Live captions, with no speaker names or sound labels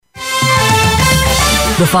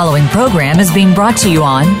The following program is being brought to you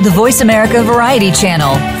on the Voice America Variety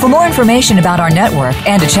Channel. For more information about our network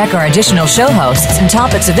and to check our additional show hosts and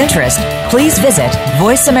topics of interest, please visit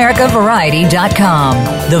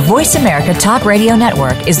voiceamericavariety.com. The Voice America Talk Radio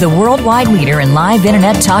Network is the worldwide leader in live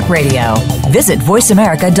Internet talk radio. Visit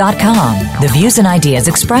voiceamerica.com. The views and ideas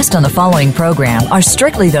expressed on the following program are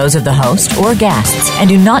strictly those of the host or guests and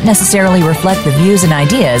do not necessarily reflect the views and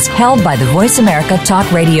ideas held by the Voice America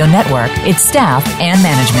Talk Radio Network, its staff, and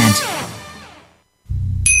management.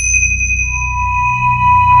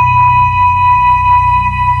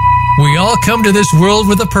 We all come to this world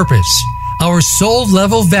with a purpose. Our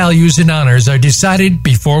soul-level values and honors are decided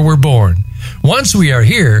before we're born. Once we are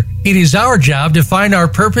here, it is our job to find our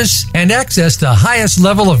purpose and access the highest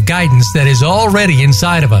level of guidance that is already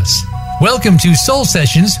inside of us. Welcome to Soul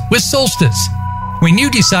Sessions with Solstice. When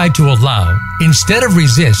you decide to allow, instead of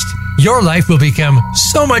resist, your life will become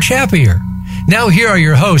so much happier. Now here are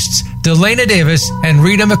your hosts, Delana Davis and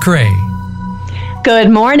Rita McCrae.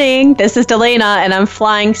 Good morning. This is Delana, and I'm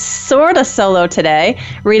flying sort of solo today.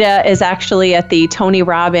 Rita is actually at the Tony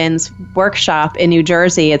Robbins workshop in New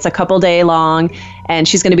Jersey. It's a couple day long, and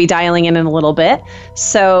she's going to be dialing in a little bit.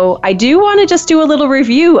 So I do want to just do a little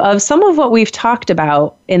review of some of what we've talked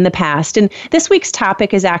about in the past. And this week's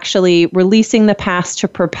topic is actually releasing the past to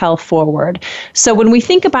propel forward. So when we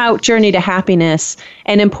think about journey to happiness,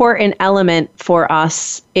 an important element for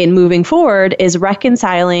us in moving forward is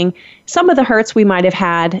reconciling some of the hurts we might have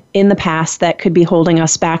had in the past that could be holding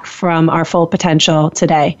us back from our full potential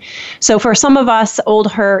today. So for some of us,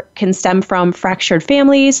 old hurt can stem from fractured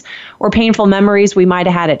families or painful memories we might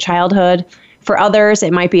have had at childhood. For others,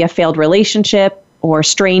 it might be a failed relationship or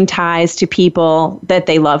strained ties to people that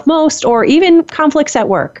they love most, or even conflicts at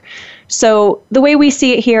work. So the way we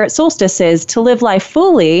see it here at Solstice is to live life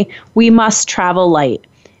fully, we must travel light.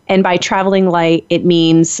 And by traveling light, it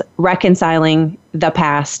means reconciling the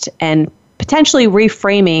past and potentially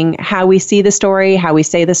reframing how we see the story, how we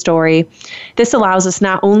say the story. This allows us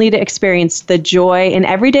not only to experience the joy in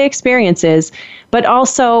everyday experiences, but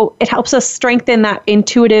also it helps us strengthen that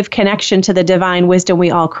intuitive connection to the divine wisdom we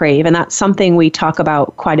all crave. And that's something we talk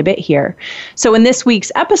about quite a bit here. So in this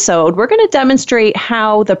week's episode, we're going to demonstrate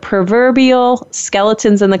how the proverbial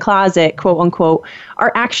skeletons in the closet, quote unquote,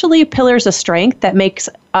 are actually pillars of strength that makes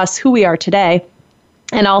us who we are today.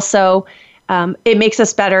 And also, it makes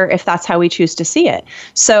us better if that's how we choose to see it.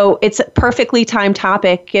 So it's a perfectly timed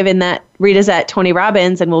topic, given that Rita's at Tony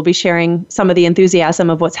Robbins and we'll be sharing some of the enthusiasm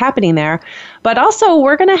of what's happening there. But also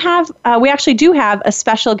we're going to have, we actually do have a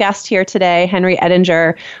special guest here today, Henry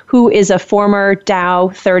Edinger, who is a former Dow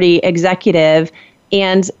 30 executive.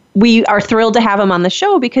 And we are thrilled to have him on the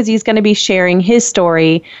show because he's going to be sharing his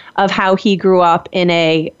story of how he grew up in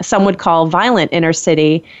a, some would call violent inner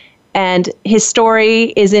city. And his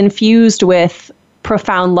story is infused with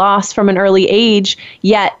profound loss from an early age,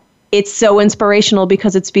 yet it's so inspirational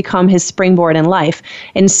because it's become his springboard in life.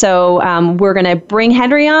 And so we're going to bring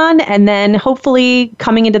Henry on, and then hopefully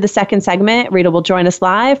coming into the second segment, Rita will join us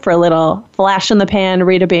live for a little flash in the pan,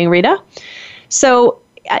 Rita being Rita. So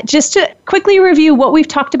just to quickly review what we've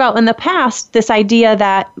talked about in the past, this idea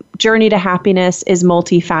that journey to happiness is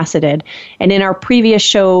multifaceted. And in our previous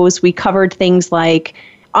shows, we covered things like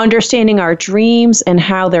understanding our dreams and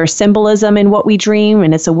how there's symbolism in what we dream,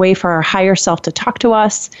 and it's a way for our higher self to talk to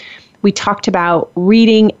us. We talked about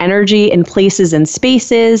reading energy in places and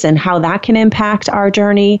spaces and how that can impact our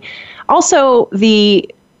journey. Also, the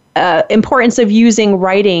importance of using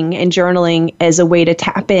writing and journaling as a way to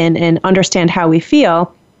tap in and understand how we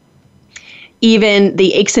feel. Even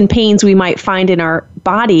the aches and pains we might find in our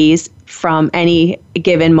bodies from any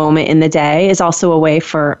given moment in the day is also a way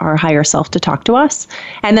for our higher self to talk to us.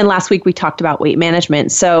 And then last week we talked about weight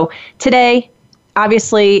management. So today,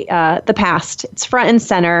 obviously, the past, it's front and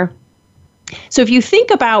center. So if you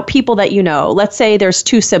think about people that you know, let's say there's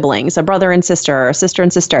two siblings, a brother and sister, or a sister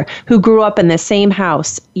and sister, who grew up in the same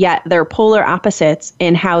house, yet they're polar opposites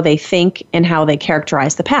in how they think and how they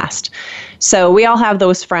characterize the past. So we all have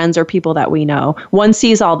those friends or people that we know. One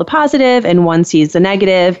sees all the positive and one sees the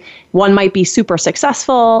negative. One might be super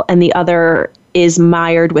successful and the other is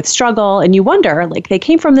mired with struggle. And you wonder, like, they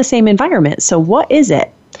came from the same environment. So what is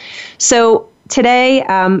it? So today,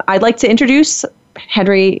 I'd like to introduce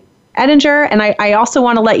Henry Edinger, and I also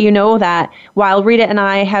want to let you know that while Rita and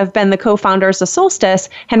I have been the co-founders of Solstice,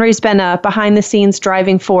 Henry's been a behind-the-scenes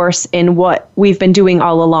driving force in what we've been doing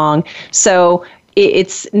all along. So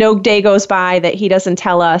it's no day goes by that he doesn't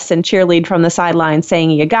tell us and cheerlead from the sidelines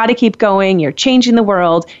saying, you got to keep going, you're changing the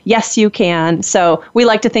world, yes, you can. So we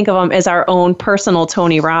like to think of him as our own personal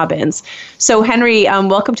Tony Robbins. So Henry,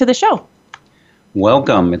 welcome to the show.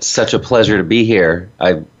 Welcome. It's such a pleasure to be here.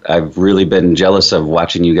 I've really been jealous of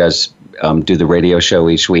watching you guys do the radio show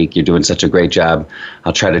each week. You're doing such a great job.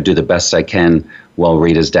 I'll try to do the best I can while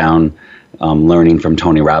Rita's down learning from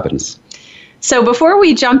Tony Robbins. So before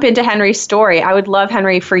we jump into Henry's story, I would love,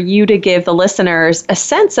 Henry, for you to give the listeners a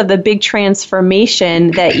sense of the big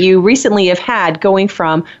transformation that you recently have had going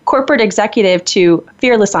from corporate executive to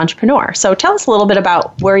fearless entrepreneur. So tell us a little bit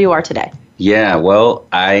about where you are today. Yeah, well,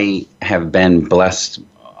 I have been blessed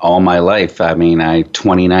all my life. I mean,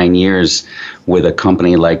 29 years with a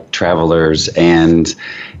company like Travelers, and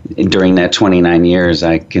during that 29 years,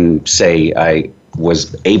 I can say I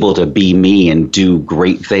was able to be me and do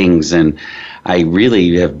great things. And I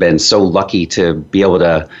really have been so lucky to be able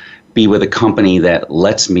to be with a company that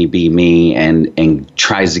lets me be me and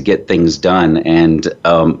tries to get things done. And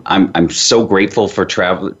I'm so grateful for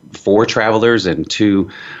Travelers and to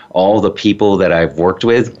all the people that I've worked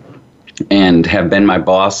with and have been my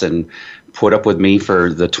boss and put up with me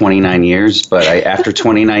for the 29 years. But after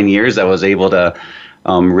 29 years, I was able to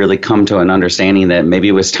really come to an understanding that maybe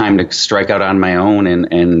it was time to strike out on my own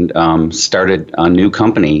and started a new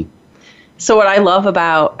company. So what I love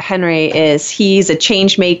about Henry is he's a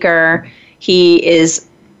change maker. He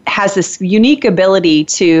has this unique ability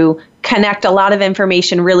to connect a lot of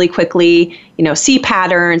information really quickly, see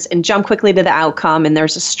patterns and jump quickly to the outcome. And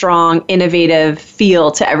there's a strong, innovative feel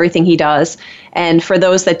to everything he does. And for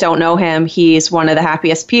those that don't know him, he's one of the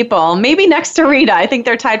happiest people, maybe next to Rita. I think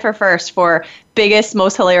they're tied for first for biggest,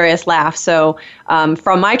 most hilarious laugh. So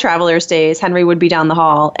from my Travelers days, Henry would be down the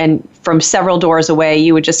hall, and from several doors away,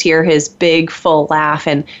 you would just hear his big, full laugh.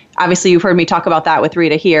 And obviously, you've heard me talk about that with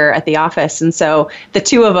Rita here at the office. And so the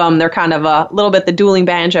two of them, they're kind of a little bit the dueling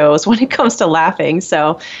banjos when it comes to laughing.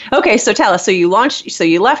 So, okay, so tell us. So you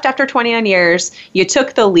left after 29 years. You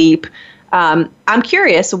took the leap. I'm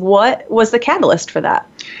curious, what was the catalyst for that?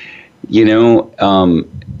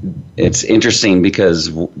 It's interesting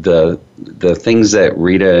because the things that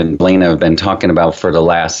Rita and Blaina have been talking about for the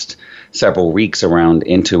last several weeks around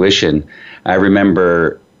intuition, I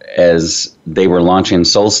remember as they were launching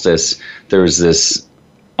Solstice, there was this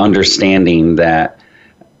understanding that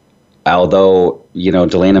although,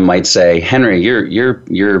 Delana might say, Henry,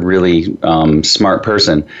 you're a really smart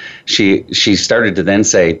person. She started to then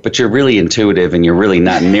say, but you're really intuitive and you're really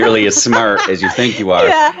not nearly as smart as you think you are.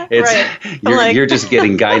 Yeah, right. You're just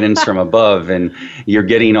getting guidance from above and you're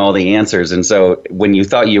getting all the answers. And so when you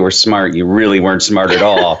thought you were smart, you really weren't smart at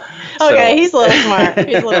all. Okay, he's a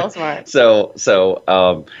little smart.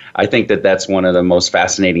 So I think that's one of the most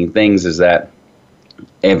fascinating things is that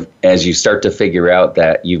as you start to figure out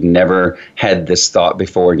that you've never had this thought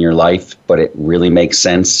before in your life, but it really makes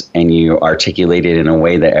sense and you articulate it in a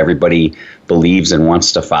way that everybody believes and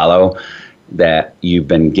wants to follow, that you've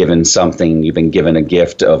been given a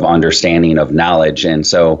gift of understanding, of knowledge. And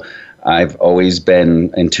so I've always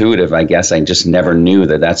been intuitive. I guess I just never knew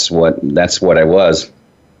that's what I was.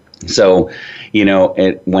 So,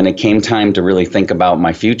 when it came time to really think about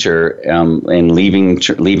my future and leaving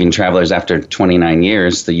Travelers after 29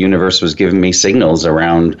 years, the universe was giving me signals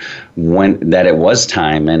around that it was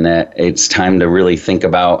time and that it's time to really think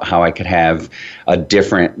about how I could have a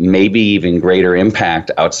different, maybe even greater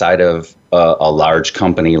impact outside of a large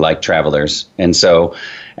company like Travelers. And so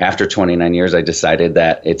after 29 years, I decided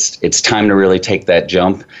that it's time to really take that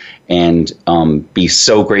jump and be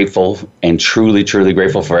so grateful and truly, truly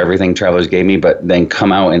grateful for everything Travelers gave me, but then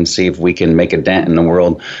come out and see if we can make a dent in the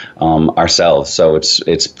world ourselves. So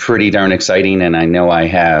it's pretty darn exciting, and I know I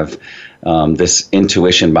have this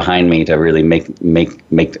intuition behind me to really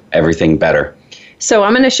make everything better. So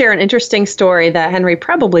I'm going to share an interesting story that Henry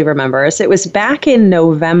probably remembers. It was back in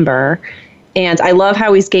November, and I love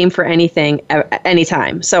how he's game for anything,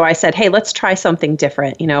 anytime. So I said, hey, let's try something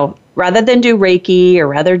different. Rather than do Reiki or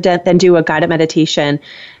rather than do a guided meditation,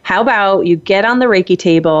 how about you get on the Reiki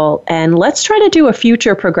table and let's try to do a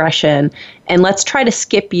future progression, and let's try to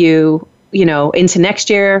skip you, into next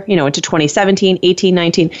year, into 2017, 18,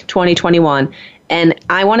 19, 20, 21. And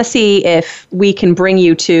I want to see if we can bring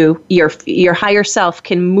you to your higher self,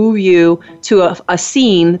 can move you to a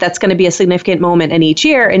scene that's going to be a significant moment in each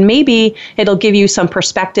year. And maybe it'll give you some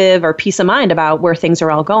perspective or peace of mind about where things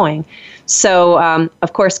are all going. So,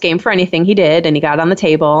 of course, game for anything he did, and he got on the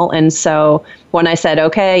table. And so when I said,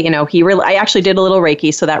 okay, I actually did a little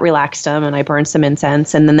Reiki, so that relaxed him, and I burned some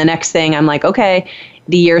incense. And then the next thing I'm like, okay,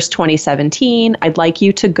 the year's 2017. I'd like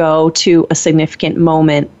you to go to a significant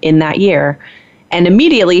moment in that year. And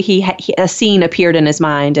immediately a scene appeared in his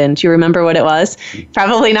mind. And do you remember what it was?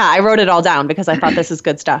 Probably not. I wrote it all down because I thought this is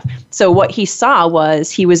good stuff. So what he saw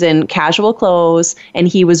was he was in casual clothes and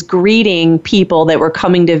he was greeting people that were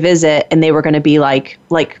coming to visit, and they were going to be like,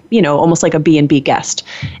 almost like a B&B guest.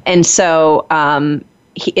 And so, and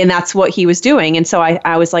that's what he was doing. And so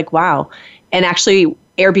I was like, wow. And actually,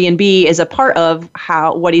 Airbnb is a part of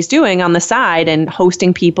what he's doing on the side and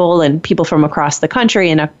hosting people and people from across the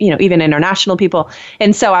country and, even international people.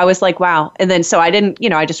 And so I was like, wow. And then, so I didn't,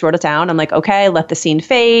 I just wrote it down. I'm like, okay, let the scene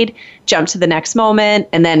fade, jump to the next moment.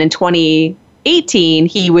 And then in 2018,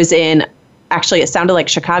 he was in, actually, it sounded like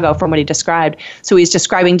Chicago from what he described. So he's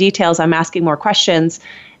describing details. I'm asking more questions.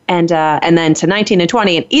 And then to 19 and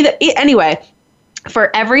 20. And anyway,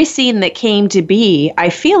 for every scene that came to be, I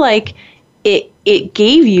feel like it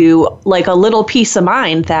gave you like a little peace of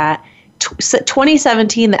mind that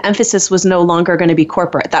 2017, the emphasis was no longer going to be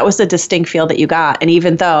corporate. That was the distinct feel that you got. And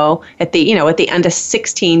even though at the end of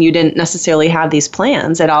 16, you didn't necessarily have these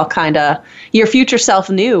plans, it all kind of, your future self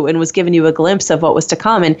knew and was giving you a glimpse of what was to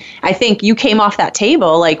come. And I think you came off that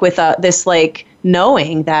table like with this like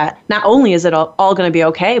knowing that not only is it all going to be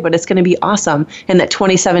okay, but it's going to be awesome. And that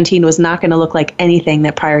 2017 was not going to look like anything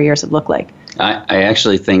that prior years have looked like. I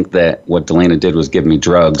actually think that what Delana did was give me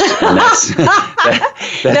drugs. And that's,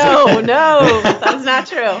 No, that's not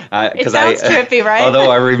true. It sounds trippy, right?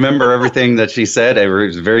 Although I remember everything that she said, it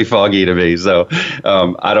was very foggy to me. So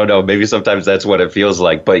I don't know. Maybe sometimes that's what it feels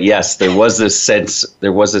like. But yes, there was this sense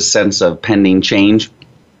of pending change,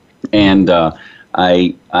 and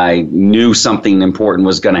I knew something important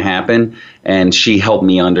was going to happen, and she helped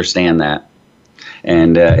me understand that.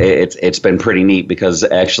 And it's been pretty neat because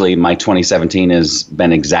actually my 2017 has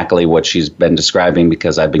been exactly what she's been describing,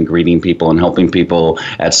 because I've been greeting people and helping people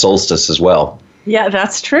at Solstice as well. Yeah,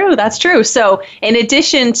 that's true. That's true. So in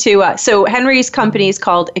addition to, so Henry's company is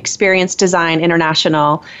called Experience Design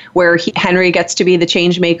International, where Henry gets to be the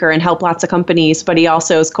change maker and help lots of companies, but he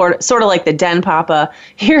also is sort of like the den papa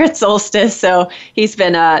here at Solstice. So he's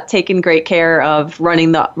been taking great care of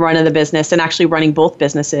running the run of the business and actually running both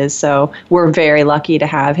businesses. So we're very lucky to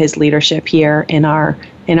have his leadership here in our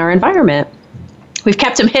environment. We've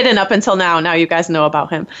kept him hidden up until now. Now you guys know about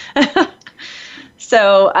him.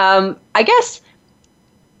 So I guess.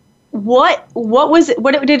 What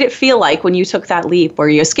did it feel like when you took that leap? Were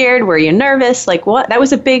you scared? Were you nervous? Like what? That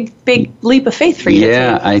was a big leap of faith for you.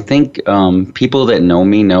 Yeah, I think people that know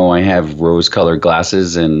me know I have rose-colored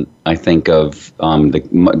glasses, and I think of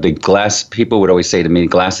the glass. People would always say to me,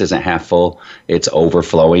 "Glass isn't half full; it's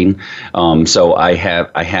overflowing." So I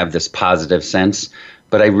have this positive sense.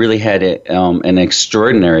 But I really had an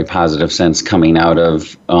extraordinary positive sense coming out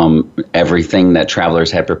of everything that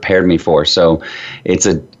Travelers had prepared me for. So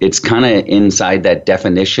it's kind of inside that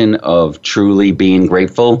definition of truly being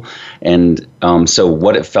grateful. And so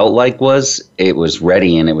what it felt like was it was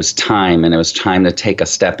ready, and it was time to take a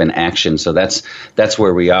step in action. So that's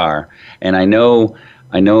where we are. And I know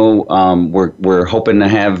we're hoping to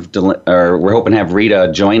have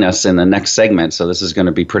Rita join us in the next segment. So this is going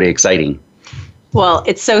to be pretty exciting. Well,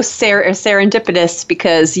 it's so serendipitous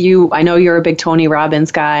because I know you're a big Tony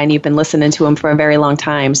Robbins guy and you've been listening to him for a very long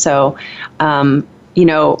time. So,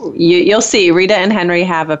 you'll see Rita and Henry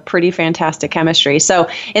have a pretty fantastic chemistry. So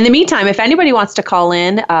in the meantime, if anybody wants to call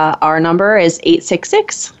in, our number is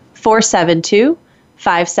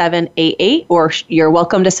 866-472-5788, or you're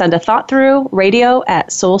welcome to send a thought through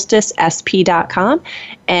radio@solsticesp.com.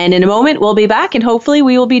 And in a moment, we'll be back, and hopefully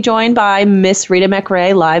we will be joined by Miss Rita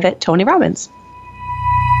McRae live at Tony Robbins.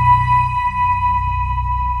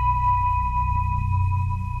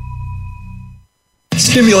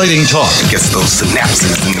 Stimulating talk gets those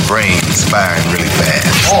synapses in the brain firing really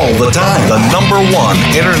fast. All the time. The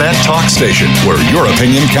 #1 internet talk station where your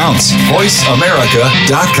opinion counts.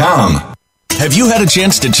 VoiceAmerica.com. Have you had a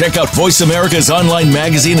chance to check out Voice America's online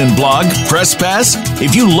magazine and blog, Press Pass?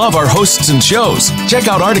 If you love our hosts and shows, check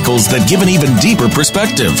out articles that give an even deeper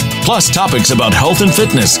perspective. Plus topics about health and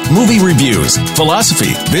fitness, movie reviews,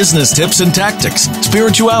 philosophy, business tips and tactics,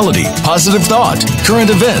 spirituality, positive thought,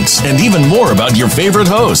 current events, and even more about your favorite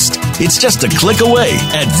host. It's just a click away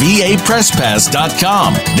at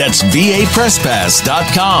vapresspass.com. That's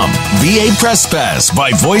vapresspass.com. VA Press Pass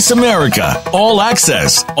by Voice America. All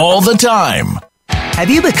access, all the time. Have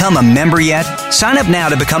you become a member yet? Sign up now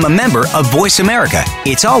to become a member of Voice America.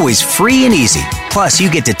 It's always free and easy. Plus, you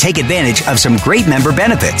get to take advantage of some great member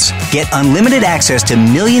benefits. Get unlimited access to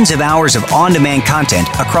millions of hours of on-demand content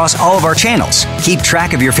across all of our channels. Keep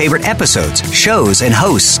track of your favorite episodes, shows, and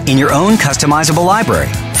hosts in your own customizable library.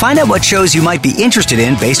 Find out what shows you might be interested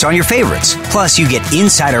in based on your favorites. Plus, you get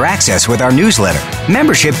insider access with our newsletter.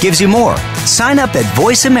 Membership gives you more. Sign up at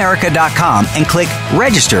voiceamerica.com and click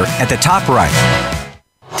register at the top right.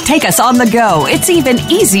 Take us on the go. It's even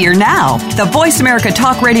easier now. The Voice America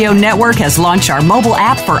Talk Radio Network has launched our mobile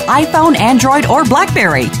app for iPhone, Android, or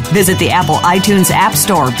BlackBerry. Visit the Apple iTunes App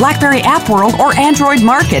Store, BlackBerry App World, or Android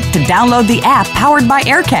Market to download the app powered by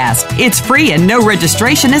Aircast. It's free and no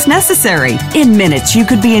registration is necessary. In minutes, you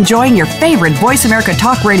could be enjoying your favorite Voice America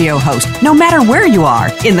Talk Radio host, no matter where you are,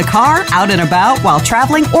 in the car, out and about, while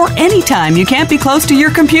traveling, or anytime you can't be close to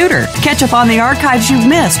your computer. Catch up on the archives you've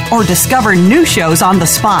missed or discover new shows on the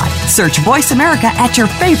spot. Search Voice America at your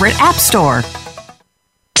favorite app store.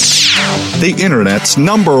 The Internet's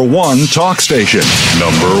 #1 talk station.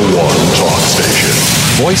 #1 talk station.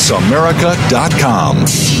 VoiceAmerica.com.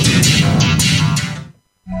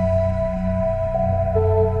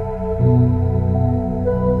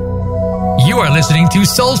 You are listening to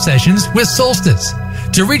Soul Sessions with Solstice.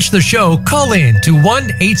 To reach the show, call in to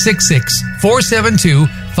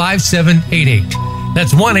 1-866-472-5788.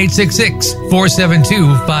 That's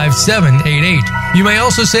 1-866-472-5788. You may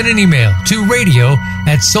also send an email to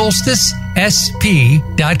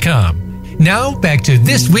radio@solsticesp.com. Now, back to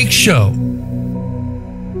this week's show.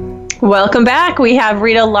 Welcome back. We have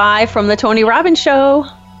Rita live from the Tony Robbins Show.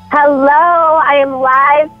 Hello. I am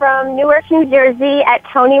live from Newark, New Jersey at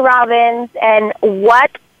Tony Robbins, and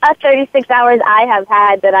what a 36 hours I have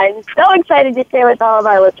had that I'm so excited to share with all of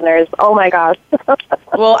our listeners. Oh, my gosh.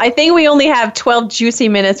 Well, I think we only have 12 juicy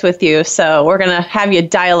minutes with you, so we're going to have you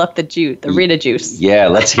dial up the Rita juice. Yeah,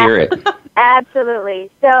 let's hear it. Absolutely.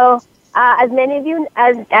 So, as many of you,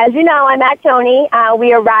 as you know, I'm at Tony.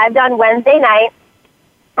 We arrived on Wednesday night,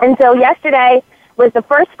 and so yesterday was the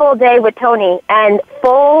first full day with Tony, and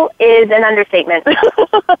full is an understatement.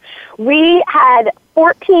 We had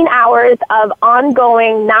 14 hours of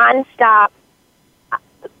ongoing, nonstop,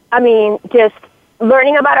 just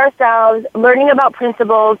learning about ourselves, learning about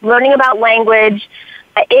principles, learning about language.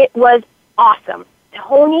 It was awesome.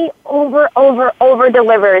 Tony over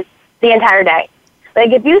delivers the entire day.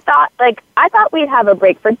 If you thought, I thought we'd have a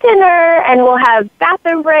break for dinner and we'll have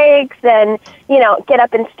bathroom breaks and, get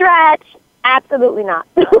up and stretch. Absolutely not.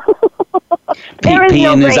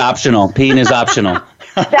 Peeing is optional. Peeing is optional.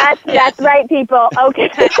 That's right, people. Okay,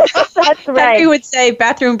 that's right. You would say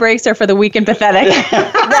bathroom breaks are for the weak and pathetic.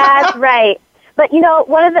 That's right. But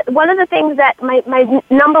one of the things that my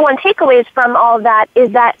 #1 takeaways from all of that is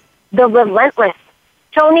that the relentless.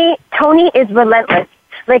 Tony is relentless.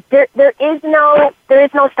 There is no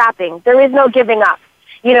stopping. There is no giving up.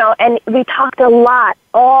 And we talked a lot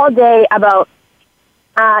all day about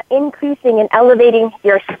increasing and elevating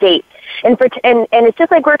your state. And it's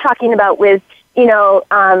just like we're talking about with,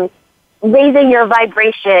 raising your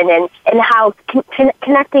vibration and how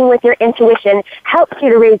connecting with your intuition helps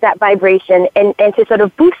you to raise that vibration and to sort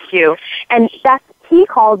of boost you. And he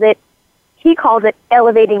calls it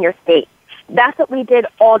elevating your state. That's what we did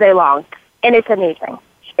all day long. And it's amazing.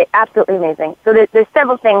 It's absolutely amazing. So there's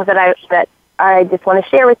several things that I just want to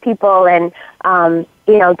share with people and,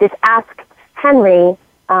 just ask Henry,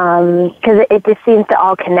 because it just seems to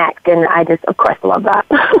all connect, and I just, of course, love that.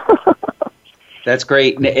 That's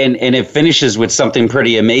great, and it finishes with something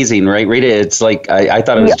pretty amazing, right, Rita? It's like, I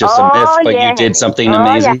thought it was just a myth, but you did something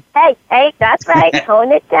amazing. Yeah. Hey, that's right.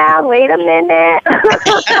 Tone it down. Wait a minute.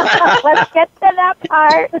 Let's get to that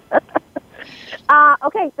part.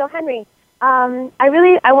 Okay, so Henry,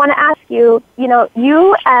 I want to ask you,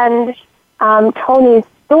 you and Tony's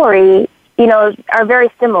story, are very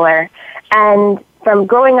similar, and from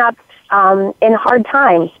growing up in hard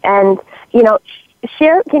times. And, can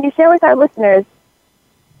you share with our listeners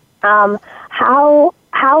how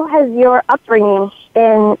has your upbringing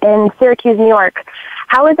in Syracuse, New York,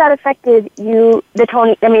 how has that affected you, the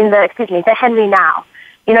Henry now?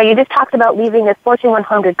 You just talked about leaving this Fortune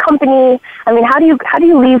 100 company. How do you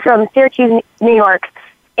leave from Syracuse, New York,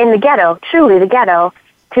 in the ghetto, truly the ghetto,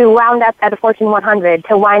 to wound up at a Fortune 100,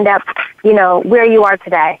 to wind up, where you are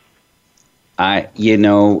today?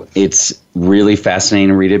 It's really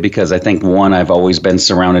fascinating, Rita, because I think, one, I've always been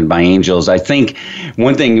surrounded by angels. I think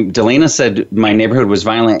one thing, Delana said my neighborhood was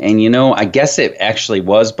violent, and, I guess it actually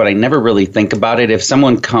was, but I never really think about it. If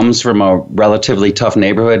someone comes from a relatively tough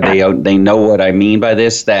neighborhood, they know what I mean by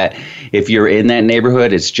this, that if you're in that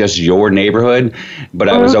neighborhood, it's just your neighborhood. But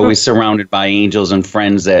I was always surrounded by angels and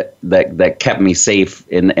friends that kept me safe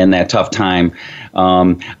in that tough time.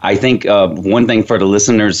 I think one thing for the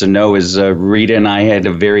listeners to know is Rita and I had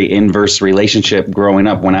a very inverse relationship growing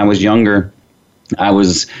up. When I was younger, I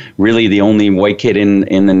was really the only white kid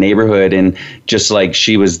in the neighborhood, and just like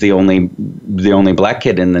she was the only black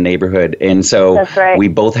kid in the neighborhood. And so we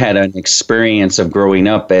both had an experience of growing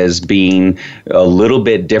up as being a little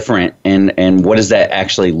bit different. And what does that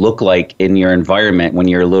actually look like in your environment when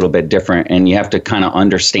you're a little bit different? And you have to kind of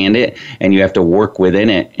understand it, and you have to work within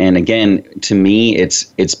it. And again, to me,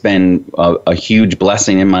 it's been a huge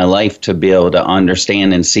blessing in my life to be able to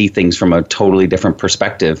understand and see things from a totally different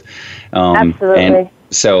perspective. Absolutely. And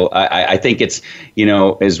so I think it's,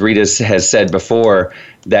 as Rita has said before,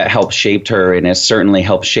 that helped shape her, and it certainly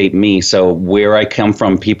helped shape me. So where I come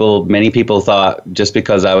from, many people thought just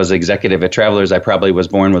because I was executive at Travelers, I probably was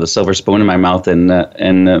born with a silver spoon in my mouth. And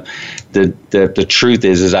the truth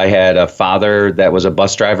is I had a father that was a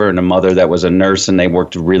bus driver and a mother that was a nurse, and they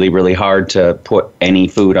worked really, really hard to put any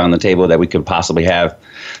food on the table that we could possibly have.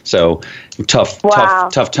 So tough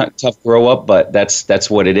grow up, but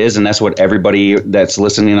that's what it is, and that's what everybody that's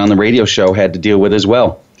listening on the radio show had to deal with as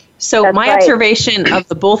well. So observation of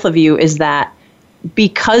the both of you is that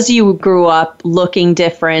because you grew up looking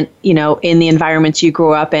different, in the environments you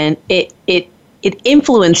grew up in, it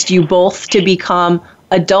influenced you both to become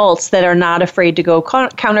adults that are not afraid to go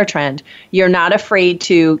counter trend. You're not afraid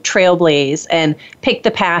to trailblaze and pick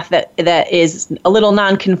the path that is a little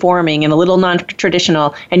non-conforming and a little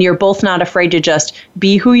non-traditional, and you're both not afraid to just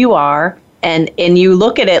be who you are, and you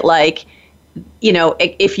look at it like,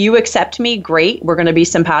 if you accept me, great, we're going to be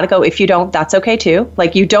simpatico. If you don't, that's okay too.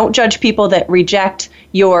 Like, you don't judge people that reject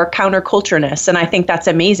your countercultureness. And I think that's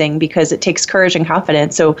amazing because it takes courage and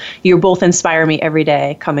confidence. So you both inspire me every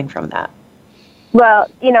day coming from that. Well,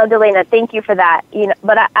 Delana, thank you for that.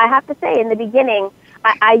 But I have to say, in the beginning,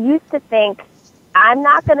 I used to think, I'm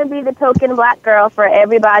not going to be the token black girl for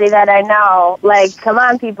everybody that I know. Like, come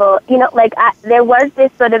on, people. There was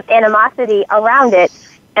this sort of animosity around it.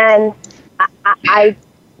 And I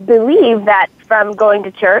believe that from going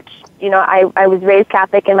to church, I was raised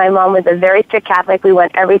Catholic, and my mom was a very strict Catholic. We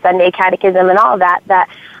went every Sunday, catechism and all that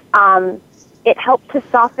it helped to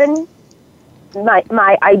soften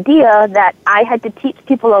my idea that I had to teach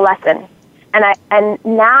people a lesson. And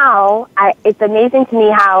now it's amazing to me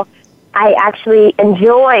how I actually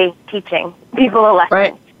enjoy teaching people a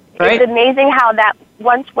lesson. Right. It's amazing how that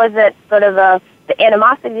once was the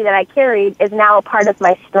animosity that I carried is now a part of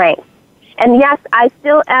my strength. And yes, I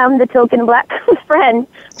still am the token black friend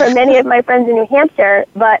for many of my friends in New Hampshire,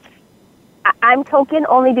 but I'm token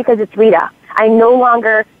only because it's Rita. I no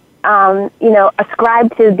longer,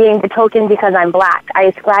 ascribe to being the token because I'm black. I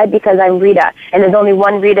ascribe because I'm Rita, and there's only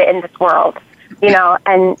one Rita in this world,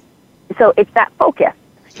 and so it's that focus.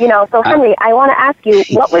 So Henry, I want to ask you,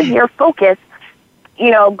 what was your focus,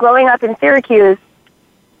 growing up in Syracuse?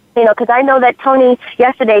 Because I know that Tony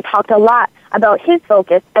yesterday talked a lot about his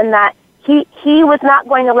focus, and that he was not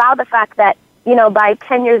going to allow the fact that, by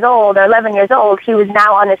 10 years old or 11 years old, he was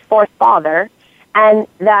now on his fourth father, and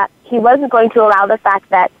that he wasn't going to allow the fact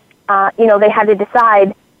that, they had to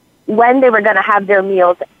decide when they were going to have their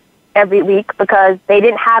meals every week because they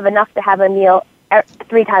didn't have enough to have a meal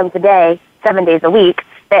 3 times a day, 7 days a week.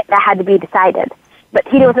 That had to be decided. But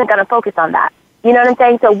he wasn't going to focus on that. You know what I'm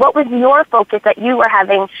saying? So what was your focus that you were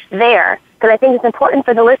having there? Because I think it's important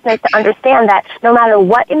for the listeners to understand that no matter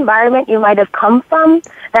what environment you might have come from,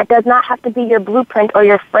 that does not have to be your blueprint or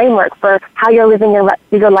your framework for how you're living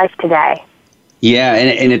your life today. Yeah,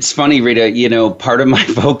 and it's funny, Rita, part of my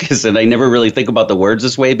focus, and I never really think about the words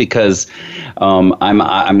this way because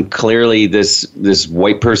I'm clearly this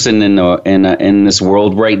white person in this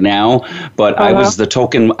world right now, but I was the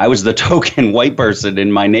token white person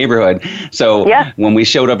in my neighborhood. So when we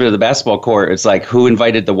showed up to the basketball court, it's like, who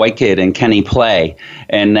invited the white kid and can he play?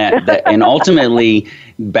 And that and ultimately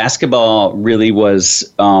basketball really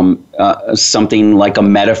was something like a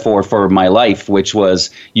metaphor for my life, which was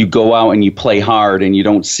you go out and you play hard and you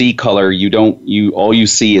don't see color. All you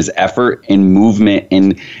see is effort and movement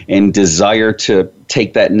and desire to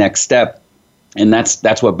take that next step. And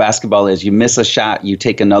that's what basketball is. You miss a shot, you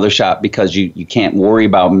take another shot because you can't worry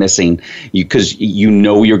about missing because you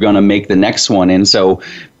know you're going to make the next one. And so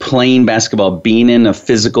playing basketball, being in a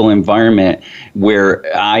physical environment where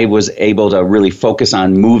I was able to really focus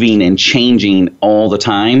on moving and changing all the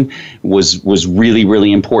time was really,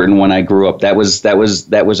 really important when I grew up. That was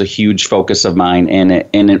a huge focus of mine, and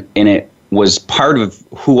it was part of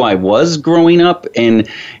who I was growing up, and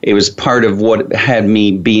it was part of what had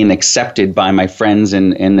me being accepted by my friends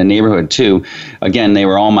in the neighborhood too. Again, they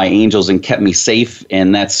were all my angels and kept me safe,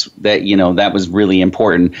 and that was really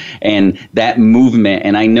important. And that movement,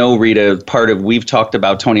 and I know, Rita, we've talked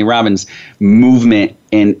about Tony Robbins, movement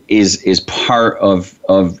and is part of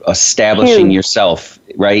establishing yourself,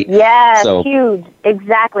 right? Yeah, huge.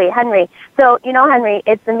 Exactly, Henry. So, Henry,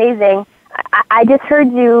 it's amazing. I just heard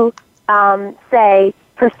you say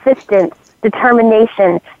persistence,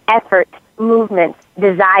 determination, effort, movement,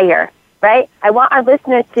 desire, right? I want our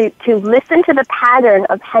listeners to listen to the pattern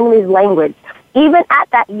of Henry's language. Even at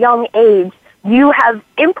that young age, you have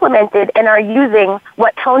implemented and are using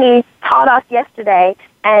what Tony taught us yesterday,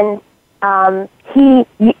 and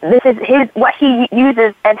this is what he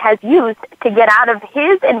uses and has used to get out of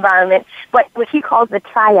his environment, what he calls the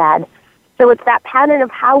triad. So it's that pattern of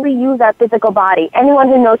how we use our physical body. Anyone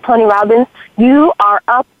who knows Tony Robbins, you are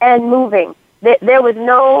up and moving. There was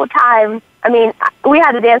no time. I mean, we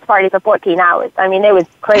had a dance party for 14 hours. I mean, it was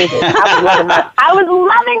crazy. I was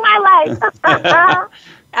loving my life.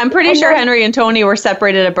 I'm pretty sure Henry and Tony were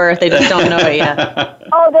separated at birth. They just don't know it yet.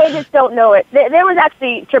 Oh, they just don't know it. There was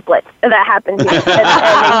actually triplets that happened here.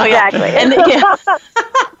 Exactly.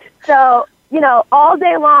 So, all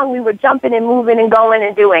day long we were jumping and moving and going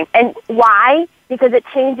and doing. And why? Because it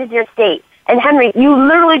changes your state. And Henry, you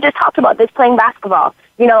literally just talked about this playing basketball.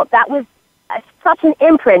 That was such an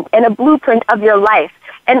imprint and a blueprint of your life.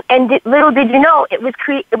 And little did you know, it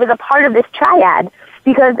was a part of this triad.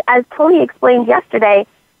 Because as Tony explained yesterday,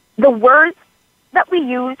 the words that we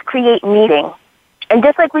use create meaning. And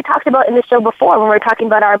just like we talked about in the show before when we were talking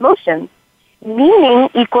about our emotions, meaning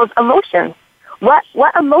equals emotions.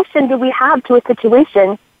 What emotion do we have to a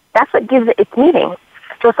situation? That's what gives it its meaning.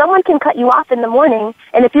 So someone can cut you off in the morning,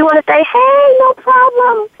 and if you want to say, hey, no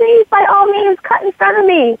problem, please, by all means, cut in front of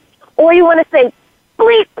me. Or you want to say,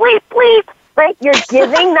 bleep, bleep, bleep, right? You're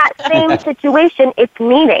giving that same situation its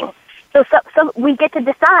meaning. So we get to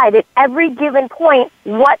decide at every given point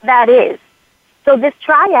what that is. So this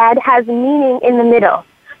triad has meaning in the middle.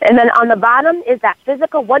 And then on the bottom is that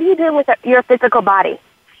physical. What are you doing with your physical body?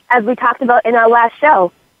 As we talked about in our last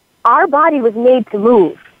show, our body was made to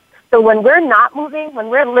move. So when we're not moving, when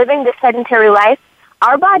we're living this sedentary life,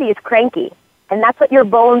 our body is cranky. And that's what your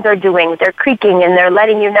bones are doing. They're creaking and they're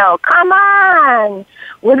letting you know, come on,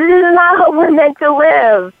 this is not how we're meant to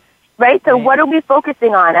live, right? So what are we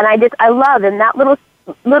focusing on? And I love in that little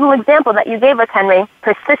example that you gave us, Henry,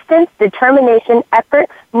 persistence, determination, effort,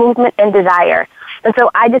 movement, and desire. And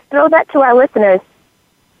so I just throw that to our listeners.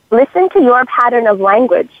 Listen to your pattern of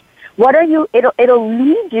language. What are you? It'll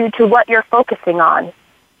lead you to what you're focusing on,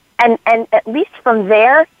 and at least from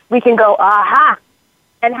there we can go aha,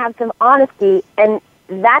 and have some honesty, and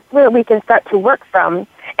that's where we can start to work from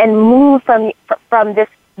and move from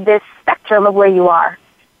this spectrum of where you are.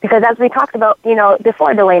 Because as we talked about,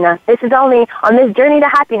 before, Delana, this is only on this journey to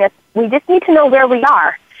happiness. We just need to know where we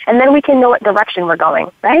are, and then we can know what direction we're going.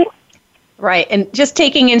 Right. Right. And just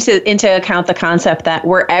taking into account the concept that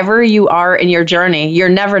wherever you are in your journey, you're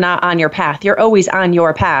never not on your path. You're always on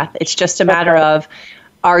your path. It's just a matter of,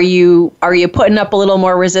 are you putting up a little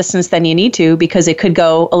more resistance than you need to, because it could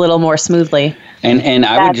go a little more smoothly. And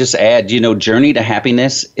I would just add, journey to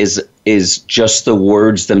happiness is just the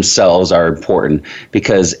words themselves are important,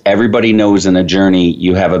 because everybody knows in a journey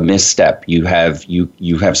you have a misstep, you have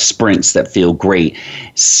sprints that feel great.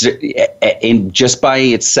 And just by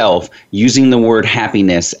itself, using the word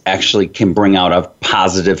happiness actually can bring out a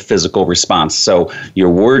positive physical response. So your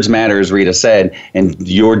words matter, as Rita said, and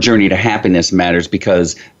your journey to happiness matters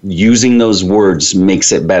because using those words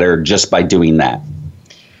makes it better just by doing that.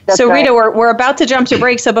 So, Rita, we're about to jump to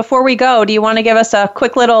break. So before we go, do you want to give us a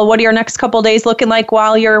quick little, what are your next couple days looking like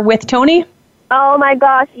while you're with Tony? Oh, my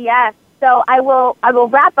gosh, yes. So I will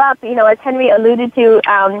wrap up, as Henry alluded to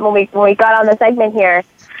when we got on the segment here.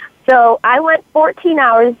 So I went 14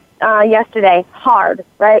 hours yesterday, hard,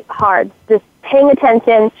 right? Hard. Just paying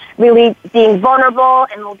attention, really being vulnerable,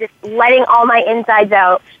 and just letting all my insides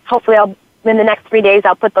out. Hopefully in the next 3 days,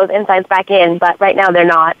 I'll put those insides back in, but right now they're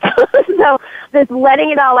not. So just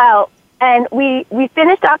letting it all out. And we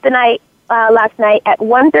finished off the night last night at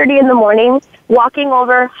 1:30 in the morning, walking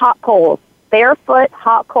over hot coals, barefoot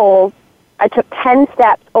hot coals, I took 10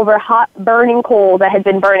 steps over hot, burning coal that had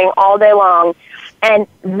been burning all day long. And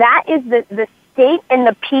that is the state and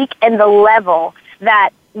the peak and the level that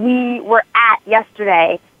we were at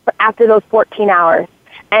yesterday after those 14 hours.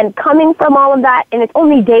 And coming from all of that, and it's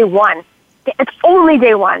only day one. It's only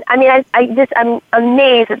day one. I mean, I'm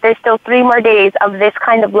amazed that there's still 3 more days of this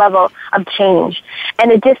kind of level of change.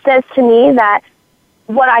 And it just says to me that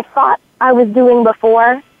what I thought I was doing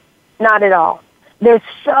before, not at all. There's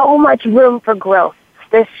so much room for growth.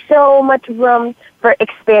 There's so much room for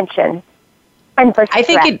expansion and for stretch.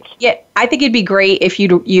 I think it'd be great if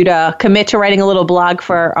you'd commit to writing a little blog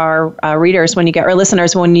for our readers or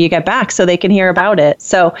listeners when you get back, so they can hear about it.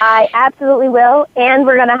 So I absolutely will, and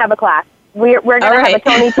we're going to have a class. We're going to have a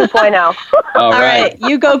Tony 2.0. All right.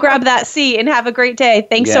 You go grab that seat and have a great day.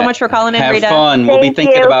 Thanks so much for calling in, Rita. Have fun. We'll be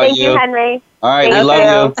thinking about you. Thank you, Henry. All right. We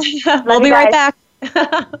love you. We'll be right back.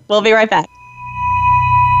 We'll be right back.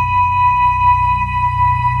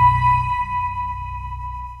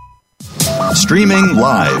 Streaming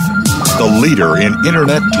live, the leader in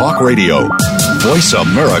Internet talk radio,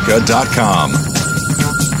 voiceamerica.com.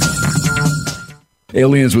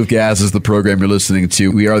 Aliens with Gas is the program you're listening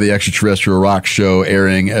to. We are the Extraterrestrial Rock Show,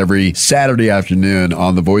 airing every Saturday afternoon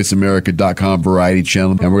on the voiceamerica.com variety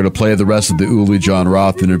channel. And we're going to play the rest of the Uli John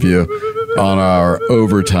Roth interview on our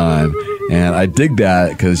overtime. And I dig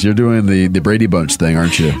that because you're doing the Brady Bunch thing,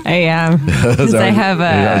 aren't you? I am. Because I have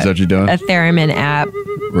is that what you're doing? A theremin app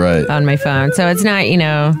on my phone. So it's not,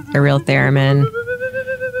 a real theremin.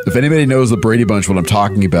 If anybody knows the Brady Bunch, what I'm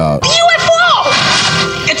talking about.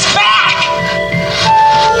 UFO! It's back!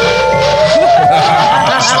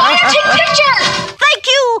 Slanted picture! Thank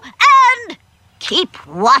you, and keep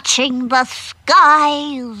watching the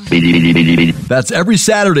skies. That's every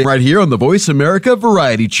Saturday right here on the Voice America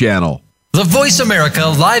Variety Channel. The Voice America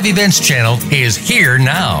Live Events channel is here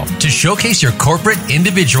now to showcase your corporate,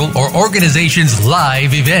 individual, or organization's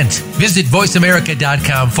live event. Visit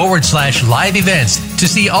voiceamerica.com/live events to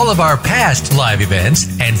see all of our past live events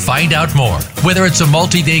and find out more. Whether it's a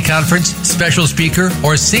multi-day conference, special speaker,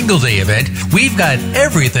 or single-day event, we've got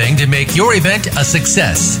everything to make your event a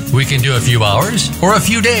success. We can do a few hours or a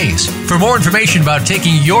few days. For more information about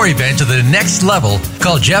taking your event to the next level,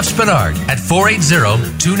 call Jeff Spinard at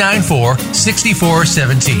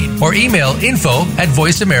 480-294-6417 or email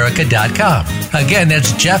info@voiceamerica.com. Again,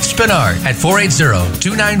 that's Jeff Spinard at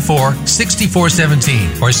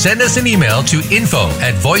 480-294-6417 or send us an email to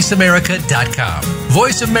info@voiceamerica.com.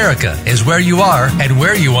 Voice America is where you are and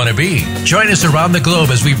where you want to be. Join us around the globe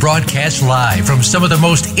as we broadcast live from some of the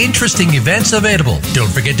most interesting events available. Don't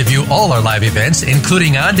forget to view all our live events,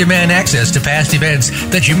 including on-demand access to past events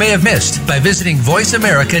that you may have missed by visiting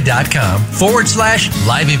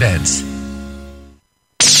voiceamerica.com/live events.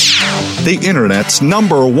 The Internet's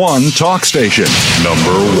 #1 talk station.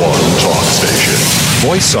 #1 talk station.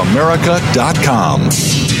 voiceamerica.com.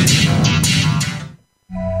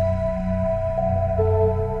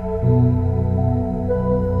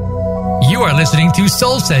 You are listening to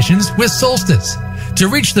Soul Sessions with Solstice. To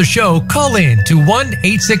reach the show, call in to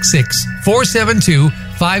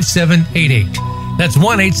 1-866-472-5788. That's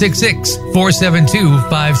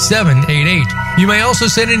 1-866-472-5788. You may also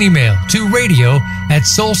send an email to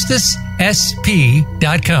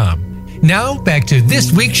radio@solsticesp.com. Now, back to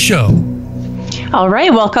this week's show. All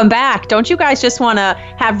right, welcome back. Don't you guys just want to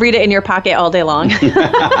have Rita in your pocket all day long?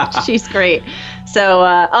 She's great. So,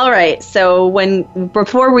 all right. So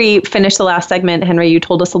before we finish the last segment, Henry, you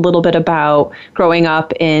told us a little bit about growing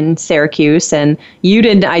up in Syracuse, and you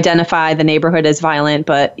didn't identify the neighborhood as violent,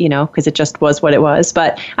 but, because it just was what it was.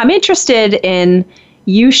 But I'm interested in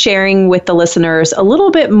you sharing with the listeners a little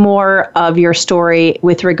bit more of your story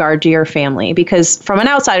with regard to your family, because from an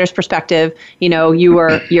outsider's perspective,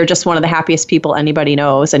 you're just one of the happiest people anybody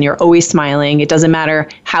knows, and you're always smiling. It doesn't matter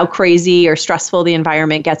how crazy or stressful the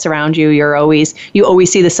environment gets around you. You always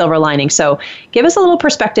see the silver lining. So give us a little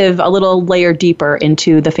perspective, a little layer deeper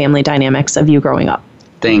into the family dynamics of you growing up.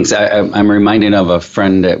 Thanks. I'm reminded of a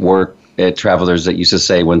friend at work at Travelers that used to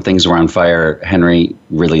say when things were on fire, Henry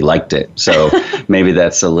really liked it. So maybe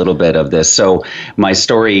that's a little bit of this. So my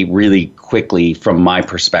story really quickly from my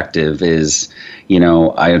perspective is,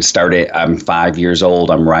 I'm 5 years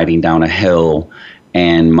old. I'm riding down a hill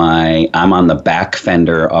and I'm on the back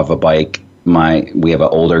fender of a bike. We have an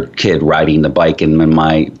older kid riding the bike, and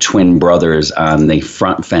my twin brother's on the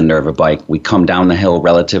front fender of a bike. We come down the hill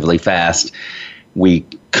relatively fast. We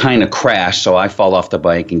kind of crash, so I fall off the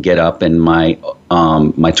bike and get up, and my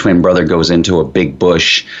twin brother goes into a big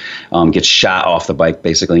bush, gets shot off the bike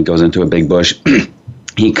basically, and goes into a big bush.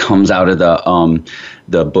 he comes out of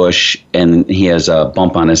the bush, and he has a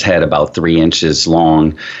bump on his head about 3 inches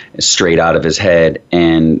long, straight out of his head,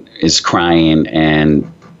 and is crying.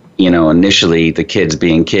 And initially, the kids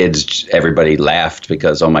being kids, everybody laughed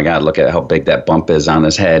because, oh my God, look at how big that bump is on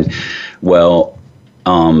his head. Well,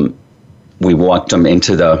 we walked him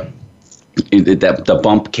into the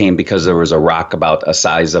bump came because there was a rock about the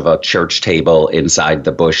size of a church table inside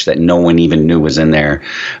the bush that no one even knew was in there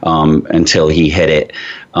until he hit it.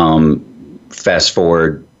 Fast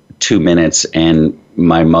forward 2 minutes, and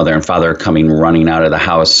my mother and father are coming running out of the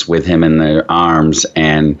house with him in their arms.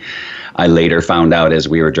 And I later found out as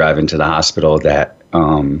we were driving to the hospital that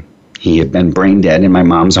he had been brain dead in my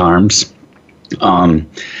mom's arms.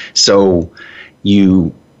 So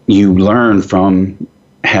you learn from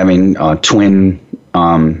having a twin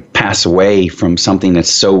pass away from something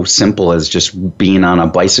that's so simple as just being on a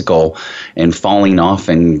bicycle and falling off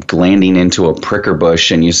and landing into a pricker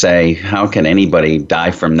bush, and you say, how can anybody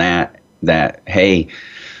die from that? Hey,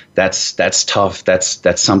 that's tough.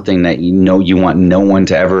 That's something that you want no one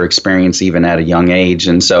to ever experience, even at a young age.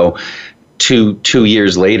 And so 2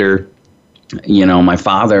 years later, my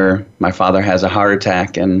father has a heart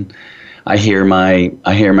attack, and I hear my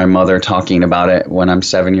mother talking about it when I'm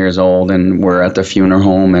 7 years old, and we're at the funeral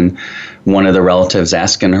home, and one of the relatives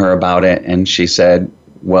asking her about it, and she said,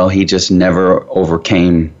 well, he just never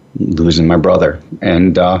overcame losing my brother.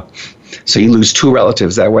 And so you lose 2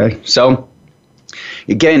 relatives that way. So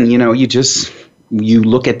again, you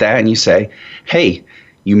look at that and you say, hey,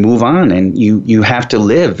 you move on, and you have to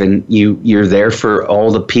live, and you're there for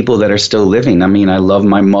all the people that are still living. I mean, I love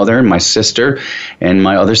my mother and my sister and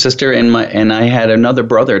my other sister, and I had another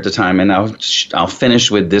brother at the time. And I'll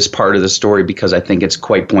finish with this part of the story because I think it's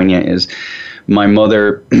quite poignant. Is my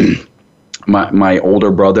mother, my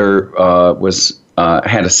older brother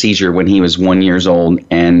had a seizure when he was 1 year old,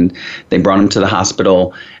 and they brought him to the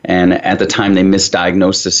hospital. And at the time, they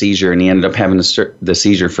misdiagnosed the seizure, and he ended up having the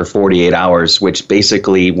seizure for 48 hours, which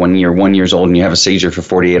basically, when you're 1 year old and you have a seizure for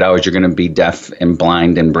 48 hours, you're going to be deaf and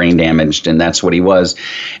blind and brain damaged, and that's what he was.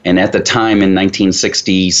 And at the time, in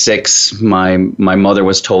 1966, my mother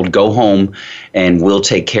was told, go home, and we'll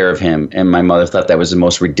take care of him. And my mother thought that was the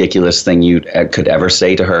most ridiculous thing you could ever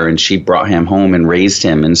say to her, and she brought him home and raised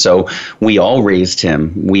him. And so we all raised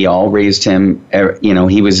him. He was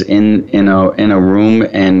in a room,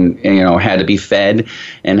 and had to be fed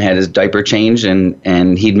and had his diaper changed,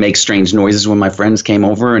 and he'd make strange noises when my friends came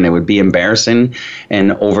over, and it would be embarrassing.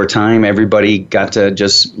 And over time, everybody got to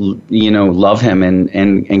just love him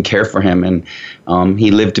and care for him, and he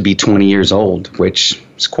lived to be 20 years old, which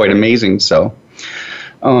is quite amazing. So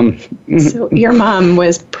your mom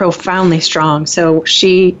was profoundly strong. So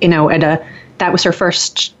she, that was her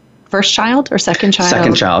first child or second child?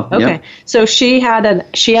 Second child. Okay. Yep. So she had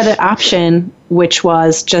an option, which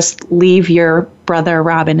was just leave your brother,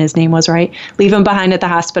 Robin, his name was, right? Leave him behind at the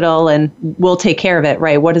hospital and we'll take care of it,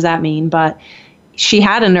 right? What does that mean? But she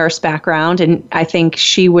had a nurse background, and I think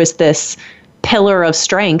she was this pillar of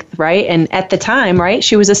strength, right? And at the time, right,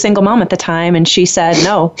 she was a single mom at the time, and she said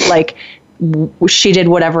no, she did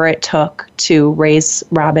whatever it took to raise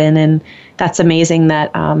Robin. And that's amazing that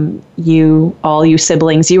all you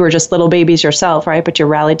siblings, you were just little babies yourself, right? But you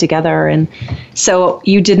rallied together. And so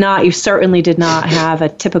you certainly did not have a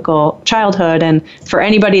typical childhood. And for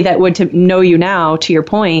anybody that would to know you now, to your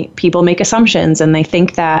point, people make assumptions, and they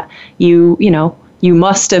think that you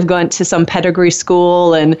must have gone to some pedigree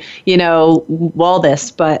school and, all this.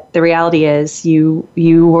 But the reality is you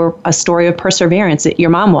were a story of perseverance. Your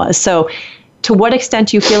mom was. So to what extent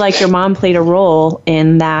do you feel like your mom played a role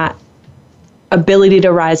in that ability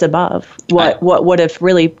to rise above what would have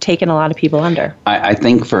really taken a lot of people under? I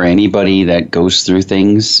think for anybody that goes through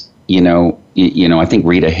things, I think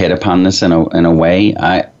Rita hit upon this in a way.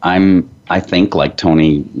 I think like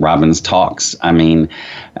Tony Robbins talks. I mean,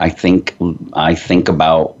 I think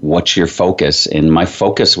about what's your focus, and my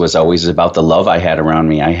focus was always about the love I had around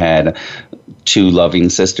me. I had 2 loving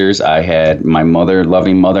sisters. I had my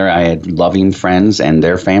loving mother. I had loving friends and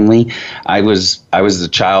their family. I was the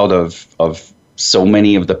child of so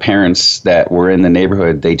many of the parents that were in the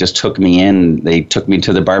neighborhood. They just took me in. They took me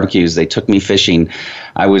to the barbecues. They took me fishing.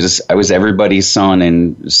 I was everybody's son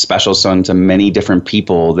and special son to many different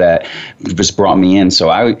people that just brought me in.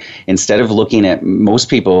 So instead of looking at most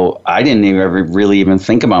people, I didn't really even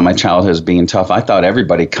think about my childhood as being tough. I thought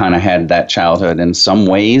everybody kind of had that childhood in some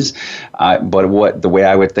ways. But the way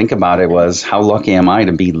I would think about it was, how lucky am I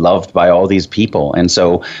to be loved by all these people? And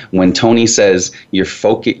so when Tony says you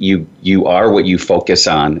you are what you focus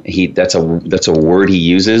on. That's a word he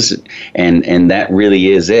uses, and that really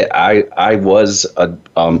is it. I was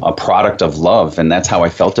a product of love, and that's how I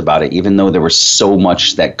felt about it. Even though there was so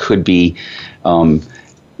much that could be,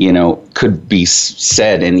 could be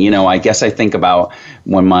said. And, I guess I think about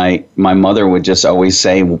when my mother would just always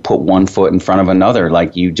say, well, put one foot in front of another.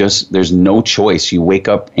 Like there's no choice. You wake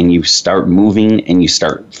up and you start moving and you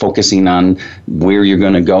start focusing on where you're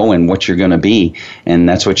going to go and what you're going to be. And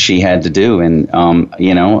that's what she had to do. And,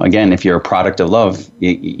 again, if you're a product of love,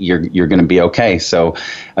 you're going to be okay. So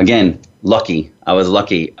again, lucky. I was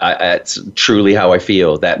lucky. It's truly how I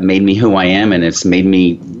feel. That made me who I am, and it's made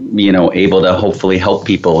me, able to hopefully help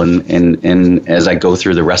people and as I go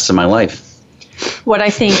through the rest of my life. What I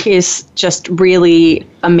think is just really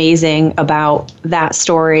amazing about that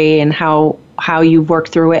story and how you worked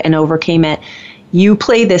through it and overcame it, you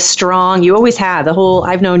play this strong, you always have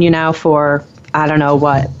I've known you now for, I don't know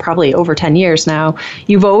what, probably over 10 years now.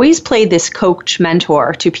 You've always played this coach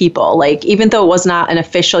mentor to people. Like, even though it was not an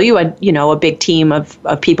official, you had, a big team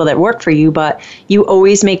of people that work for you, but you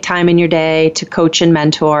always make time in your day to coach and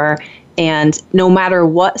mentor. And no matter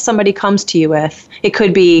what somebody comes to you with, it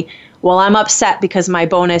could be, well, I'm upset because my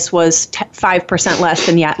bonus was 5% less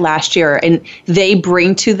than last year. And they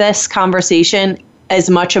bring to this conversation as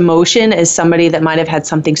much emotion as somebody that might have had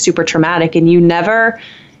something super traumatic. And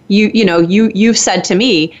you've said to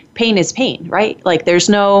me, pain is pain, right? Like,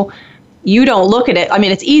 you don't look at it. I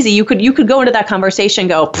mean, it's easy. You could go into that conversation and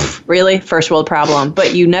go, really? First world problem.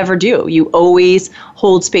 But you never do. You always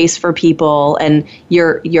hold space for people, and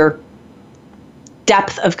your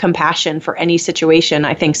depth of compassion for any situation,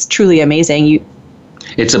 I think, is truly amazing.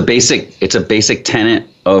 It's a basic tenet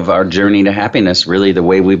of our journey to happiness, really, the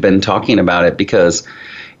way we've been talking about it, because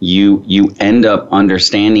you end up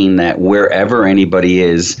understanding that wherever anybody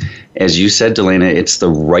is, as you said, Delana, it's the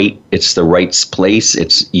right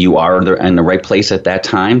place. You are in the right place at that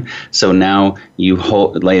time. So now you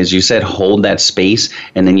hold, like, as you said, hold that space,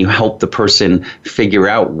 and then you help the person figure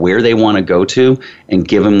out where they want to go to and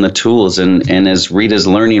give them the tools. And as Rita's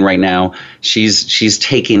learning right now, she's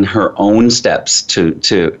taking her own steps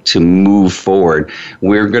to move forward.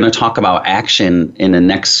 We're going to talk about action in the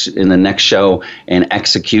next show, and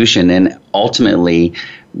execution, and ultimately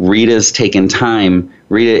Rita's taken time.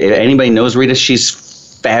 Rita, if anybody knows Rita, she's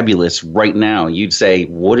fabulous right now. You'd say,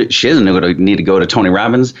 she doesn't need to go to Tony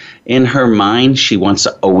Robbins. In her mind, she wants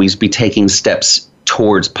to always be taking steps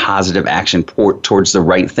towards positive action, towards the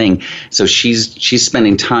right thing. So she's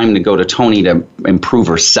spending time to go to Tony to improve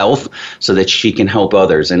herself so that she can help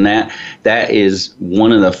others. And that is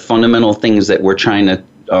one of the fundamental things that we're trying to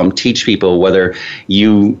teach people. Whether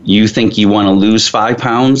you think you want to lose 5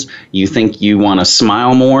 pounds, you think you want to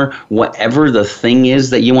smile more, whatever the thing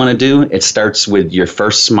is that you want to do, it starts with your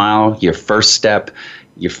first smile, your first step,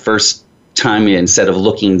 your first time. Instead of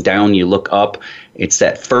looking down, you look up. It's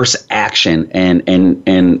that first action. And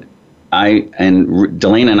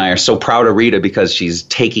Delana and I are so proud of Rita because she's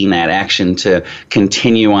taking that action to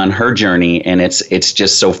continue on her journey, and it's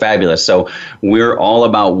just so fabulous. So we're all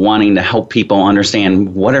about wanting to help people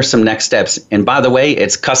understand what are some next steps. And by the way,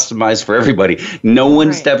 it's customized for everybody. No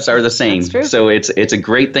one's steps are the same. So it's a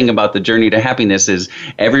great thing about the journey to happiness is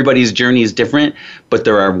everybody's journey is different, but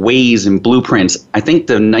there are ways and blueprints. I think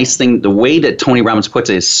the nice thing, the way that Tony Robbins puts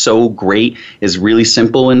it is so great, is really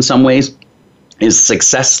simple in some ways. Is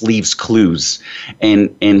success leaves clues.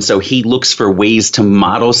 And so he looks for ways to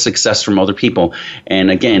model success from other people. And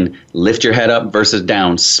again, lift your head up versus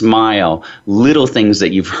down, smile, little things that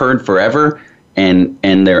you've heard forever, and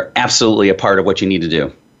they're absolutely a part of what you need to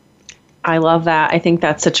do. I love that. I think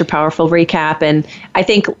that's such a powerful recap. And I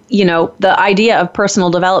think, the idea of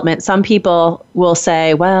personal development, some people will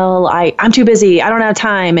say, well, I'm too busy. I don't have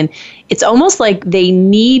time. And it's almost like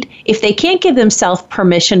if they can't give themselves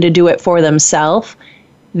permission to do it for themselves,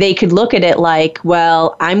 they could look at it like,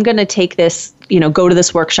 well, I'm going to take this, go to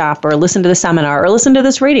this workshop or listen to the seminar or listen to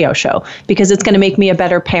this radio show because it's going to make me a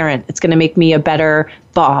better parent. It's going to make me a better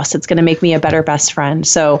boss. It's going to make me a better best friend.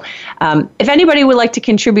 So if anybody would like to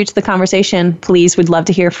contribute to the conversation, please, we'd love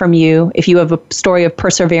to hear from you. If you have a story of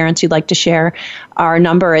perseverance you'd like to share, our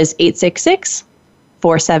number is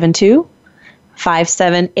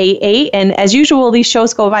 866-472-5788. And as usual, these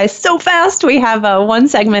shows go by so fast. We have one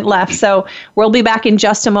segment left. So we'll be back in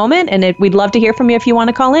just a moment, and we'd love to hear from you if you want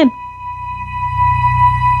to call in.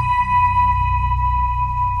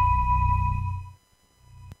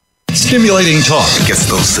 Stimulating talk gets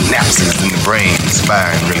those synapses in the brain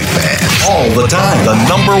firing really fast. All the time. The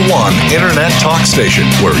 #1 internet talk station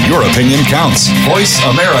where your opinion counts.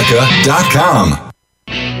 VoiceAmerica.com.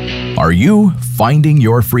 Are you finding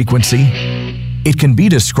your frequency? It can be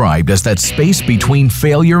described as that space between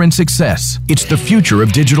failure and success. It's the future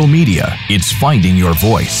of digital media. It's finding your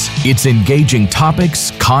voice. It's engaging topics,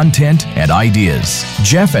 content, and ideas.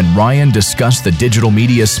 Jeff and Ryan discuss the digital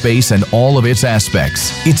media space and all of its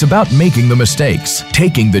aspects. It's about making the mistakes,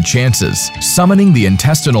 taking the chances, summoning the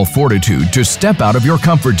intestinal fortitude to step out of your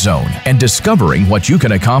comfort zone, and discovering what you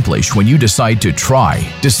can accomplish when you decide to try,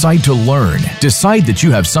 decide to learn, decide that you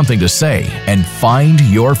have something to say, and find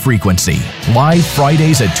your frequency. Live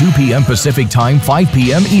Fridays at 2 p.m. Pacific Time, 5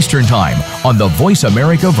 p.m. Eastern Time on the Voice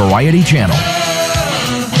America Variety Channel.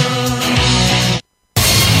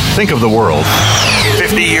 Think of the world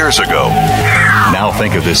 50 years ago. Now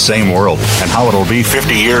think of this same world and how it'll be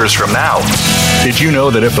 50 years from now. Did you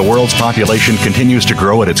know that if the world's population continues to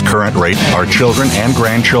grow at its current rate, our children and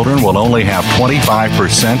grandchildren will only have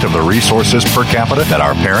 25% of the resources per capita that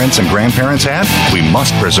our parents and grandparents had? We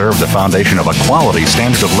must preserve the foundation of a quality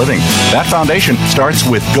standard of living. That foundation starts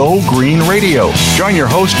with Go Green Radio. Join your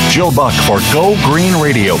host, Jill Buck, for Go Green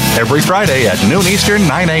Radio every Friday at noon Eastern,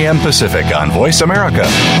 9 a.m. Pacific on Voice America.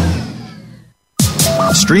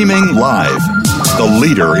 Streaming live, the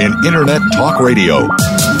leader in Internet Talk Radio,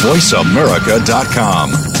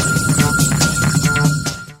 voiceamerica.com.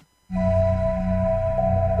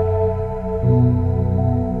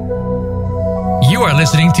 You are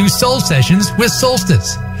listening to Soul Sessions with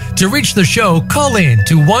Solstice. To reach the show, call in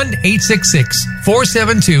to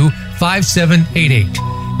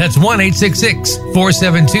 1-866-472-5788. That's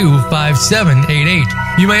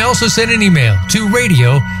 1-866-472-5788. You may also send an email to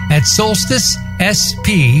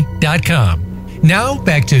radio@solsticesp.com. Now,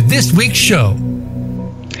 back to this week's show.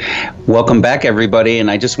 Welcome back, everybody. And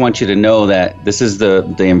I just want you to know that this is the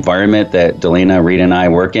environment that Delana, Rita, and I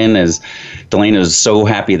work in. Is Delana is so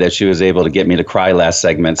happy that she was able to get me to cry last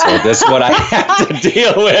segment. So this is what I have to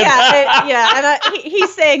deal with. And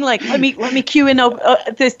he's saying, like, let me cue in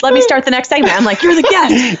this. Let me start the next segment. I'm like, you're the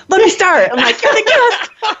guest. Let me start. I'm like, you're the guest.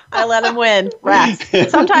 I let him win. Rats.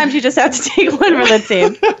 Sometimes you just have to take one for the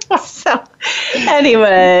team. So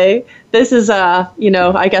anyway, this is,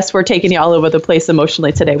 I guess we're taking you all over the place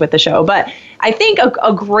emotionally today with the show. But I think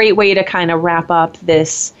a great way to kind of wrap up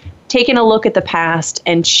this, taking a look at the past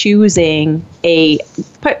and choosing a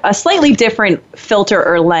slightly different filter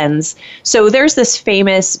or lens. So there's this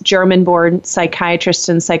famous German-born psychiatrist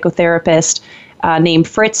and psychotherapist named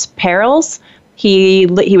Fritz Perls. He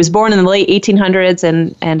was born in the late 1800s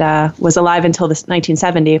and was alive until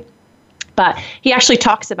 1970. But he actually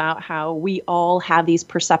talks about how we all have these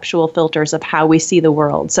perceptual filters of how we see the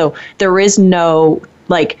world. So there is no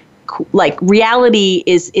like reality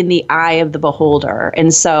is in the eye of the beholder.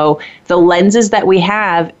 And so the lenses that we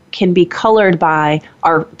have can be colored by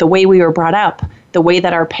the way we were brought up, the way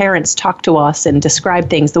that our parents talk to us and describe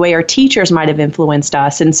things, the way our teachers might have influenced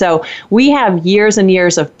us. And so we have years and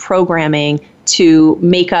years of programming to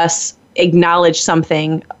make us acknowledge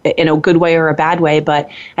something in a good way or a bad way. But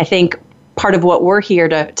I think part of what we're here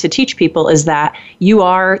to teach people is that you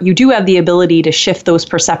do have the ability to shift those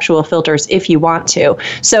perceptual filters if you want to.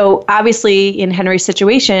 So obviously in Henry's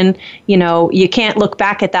situation, you can't look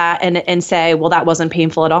back at that and say, well, that wasn't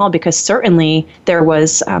painful at all, because certainly there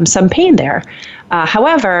was some pain there.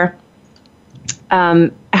 However,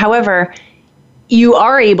 you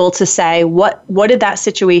are able to say, what did that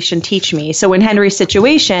situation teach me? So in Henry's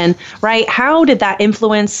situation, right, how did that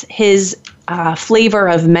influence his flavor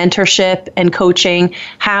of mentorship and coaching?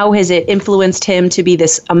 How has it influenced him to be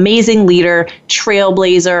this amazing leader,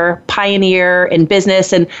 trailblazer, pioneer in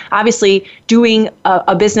business, and obviously doing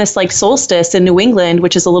a business like Solstice in New England,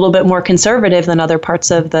 which is a little bit more conservative than other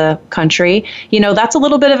parts of the country? That's a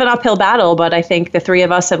little bit of an uphill battle, but I think the three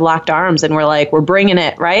of us have locked arms and we're like, we're bringing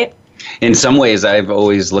it, right? In some ways, I've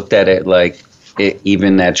always looked at it like,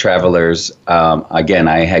 even at Travelers, again,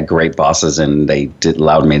 I had great bosses and they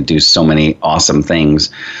allowed me to do so many awesome things.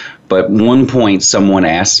 But one point, someone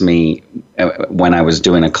asked me when I was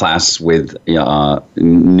doing a class with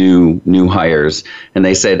new hires, and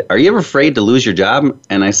they said, "Are you ever afraid to lose your job?"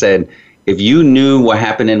 And I said, if you knew what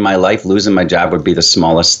happened in my life, losing my job would be the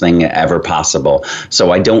smallest thing ever possible.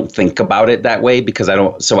 So I don't think about it that way because I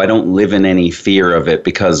don't live in any fear of it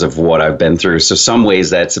because of what I've been through. So some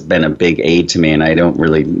ways that's been a big aid to me, and I don't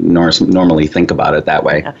really normally think about it that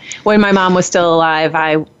way. When my mom was still alive,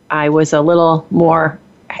 I was a little more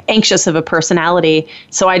anxious of a personality.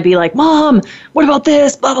 So I'd be like, Mom, what about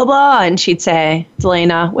this? Blah, blah, blah. And she'd say,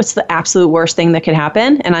 Delana, what's the absolute worst thing that could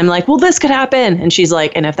happen? And I'm like, well, this could happen. And she's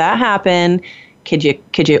like, and if that happened, could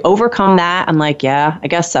you overcome that? I'm like, yeah, I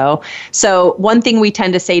guess so. So one thing we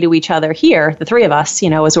tend to say to each other here, the three of us,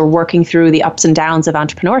 as we're working through the ups and downs of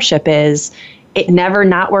entrepreneurship, is it never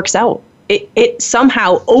not works out. It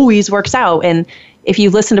somehow always works out. And if you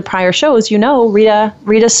listen to prior shows,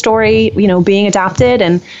 Rita's story, being adopted,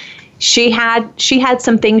 and she had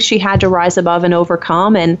some things she had to rise above and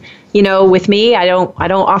overcome. And, with me, I don't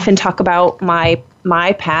often talk about my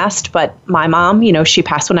past, but my mom, she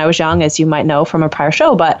passed when I was young, as you might know from a prior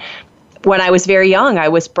show. But when I was very young, I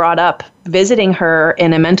was brought up visiting her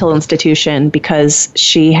in a mental institution because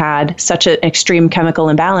she had such an extreme chemical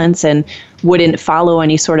imbalance and wouldn't follow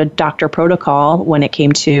any sort of doctor protocol when it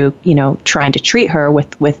came to, trying to treat her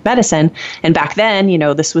with medicine. And back then,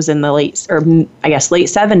 this was in the late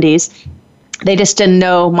 70s. They just didn't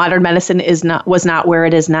know modern medicine was not where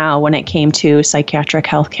it is now when it came to psychiatric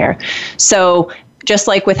healthcare. So just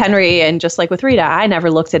like with Henry and just like with Rita, I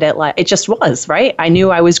never looked at it like it just was, right? I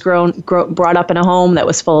knew I was brought up in a home that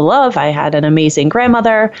was full of love. I had an amazing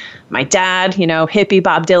grandmother, my dad, hippie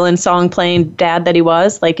Bob Dylan song playing dad that he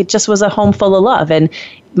was. Like, it just was a home full of love. And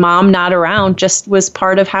mom not around just was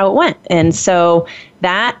part of how it went. And so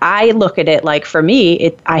that, I look at it like, for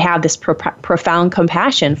me, I have this profound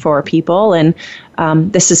compassion for people. And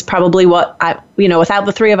this is probably what without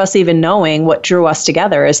the three of us even knowing, what drew us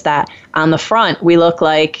together is that on the front, we look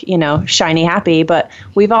like, shiny, happy, but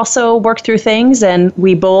we've also worked through things, and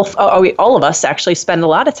we both, all of us actually spend a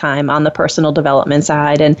lot of time on the personal development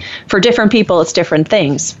side. And for different people, it's different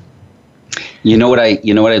things. You know what I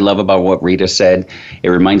love about what Rita said? It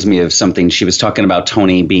reminds me of something. She was talking about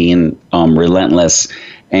Tony being relentless,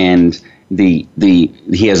 and he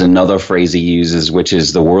has another phrase he uses, which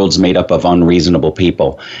is the world's made up of unreasonable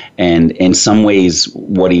people. And in some ways,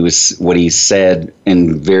 what he said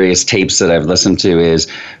in various tapes that I've listened to is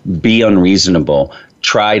be unreasonable.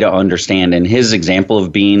 Try to understand. And his example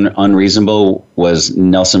of being unreasonable was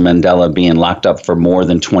Nelson Mandela being locked up for more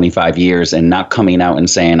than 25 years and not coming out and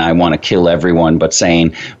saying, I want to kill everyone, but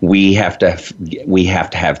saying we have to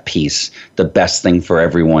have peace. The best thing for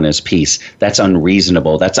everyone is peace. That's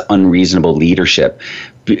unreasonable. That's unreasonable leadership.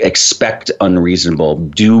 Expect unreasonable.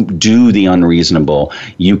 Do the unreasonable.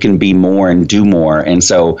 You can be more and do more. And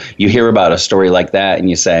so you hear about a story like that and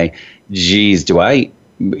you say, geez,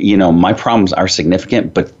 my problems are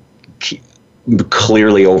significant, but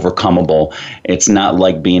clearly overcomable. It's not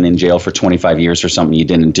like being in jail for 25 years for something you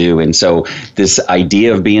didn't do. And so this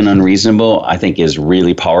idea of being unreasonable, I think, is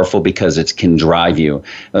really powerful because it can drive you.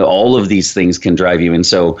 All of these things can drive you. And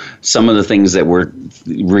so some of the things that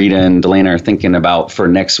Rita and Delana are thinking about for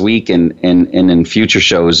next week and in future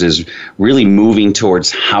shows is really moving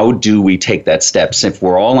towards how do we take that steps. If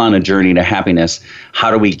we're all on a journey to happiness,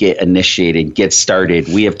 how do we get initiated, get started?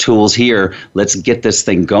 We have tools here. Let's get this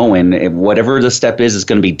thing going. Whatever the step is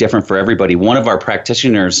going to be different for everybody. One of our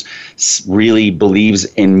practitioners really believes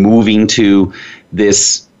in moving to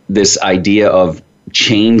this idea of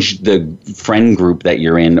change the friend group that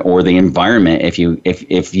you're in or the environment. If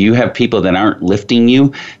you have people that aren't lifting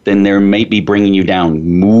you, then they may be bringing you down.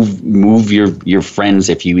 Move your friends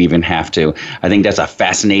if you even have to. I think that's a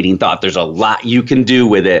fascinating thought. There's a lot you can do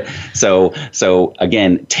with it. So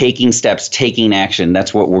again, taking steps, taking action,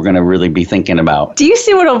 that's what we're going to really be thinking about. Do you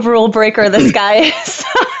see what a rule breaker this guy is?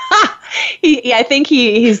 I think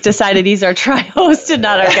he's decided he's our tri-host and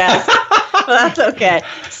not our guest. Well, that's okay.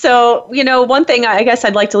 So, one thing I guess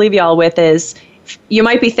I'd like to leave you all with is you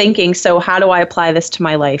might be thinking, so how do I apply this to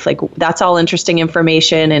my life? Like, that's all interesting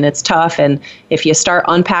information and it's tough. And if you start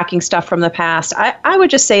unpacking stuff from the past, I would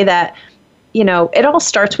just say that, it all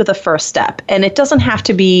starts with a first step, and it doesn't have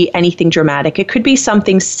to be anything dramatic. It could be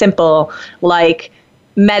something simple like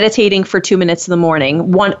meditating for 2 minutes in the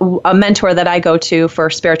morning. A mentor that I go to for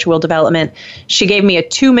spiritual development, she gave me a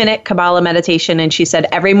 2-minute Kabbalah meditation, and she said,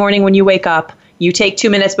 every morning when you wake up, you take 2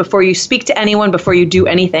 minutes before you speak to anyone, before you do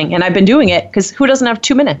anything. And I've been doing it because who doesn't have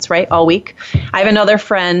 2 minutes, right, all week? I have another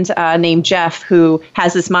friend named Jeff who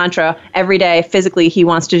has this mantra every day. Physically, he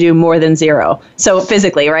wants to do more than 0. So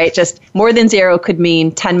physically, right, just more than 0 could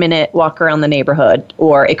mean 10-minute walk around the neighborhood,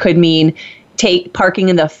 or it could mean parking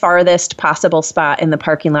in the farthest possible spot in the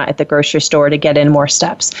parking lot at the grocery store to get in more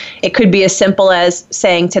steps. It could be as simple as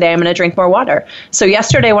saying, today I'm going to drink more water. So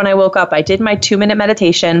yesterday when I woke up, I did my 2-minute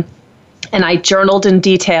meditation and I journaled in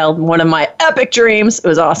detail one of my epic dreams. It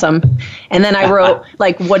was awesome. And then I wrote,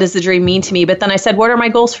 what does the dream mean to me? But then I said, what are my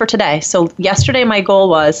goals for today? So yesterday my goal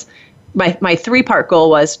was, my 3-part goal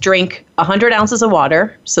was drink 100 ounces of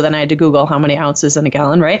water. So then I had to Google how many ounces in a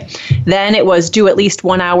gallon, right? Then it was do at least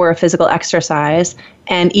 1 hour of physical exercise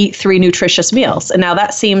and eat 3 nutritious meals. And now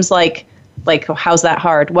that seems like Like, how's that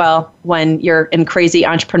hard? Well, when you're in crazy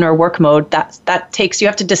entrepreneur work mode, you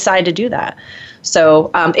have to decide to do that. So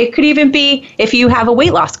it could even be if you have a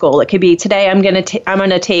weight loss goal. It could be today I'm going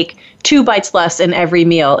to take 2 bites less in every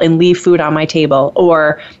meal and leave food on my table.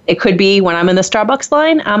 Or it could be when I'm in the Starbucks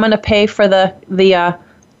line, I'm going to pay for the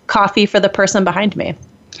coffee for the person behind me.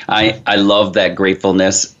 I love that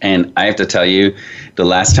gratefulness. And I have to tell you, the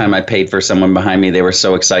last time I paid for someone behind me, they were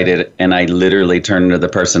so excited. And I literally turned to the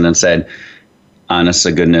person and said, honest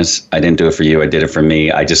to goodness, I didn't do it for you. I did it for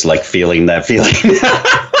me. I just like feeling that feeling.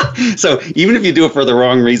 So even if you do it for the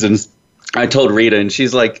wrong reasons, I told Rita, and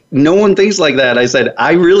she's like, no one thinks like that. I said,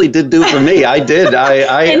 I really did do it for me. I did.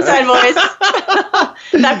 I Inside voice.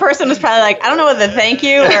 That person was probably like, I don't know whether to thank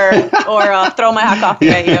you or throw my hot coffee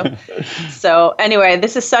at you. So anyway,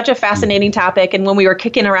 this is such a fascinating topic. And when we were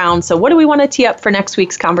kicking around, so what do we want to tee up for next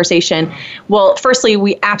week's conversation? Well, firstly,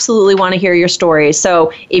 we absolutely want to hear your stories.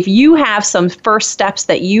 So if you have some first steps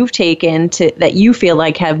that you've taken that you feel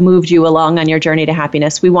like have moved you along on your journey to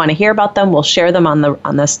happiness, we want to hear about them. We'll share them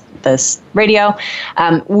on this radio.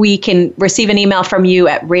 We can receive an email from you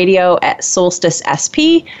at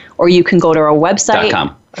radio@solsticesp, or you can go to our website. .com.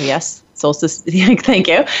 Oh, yes, Solstice. Thank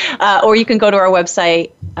you. Or you can go to our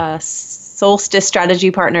website,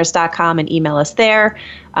 solsticestrategypartners.com, and email us there.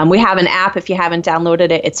 We have an app. If you haven't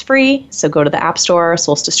downloaded it, it's free. So go to the App Store,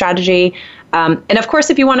 Solstice Strategy. And of course,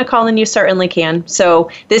 if you want to call in, you certainly can. So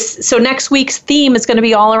next week's theme is going to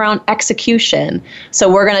be all around execution. So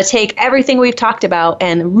we're going to take everything we've talked about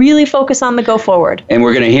and really focus on the go forward. And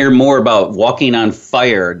we're going to hear more about walking on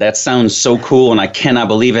fire. That sounds so cool, and I cannot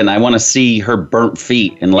believe it. And I want to see her burnt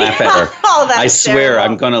feet and laugh at her. Oh, that's I swear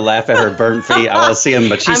terrible. I'm going to laugh at her burnt feet. I will see them,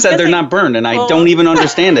 but she said they're not burned, and I don't even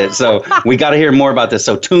understand it. So we got to hear more about this.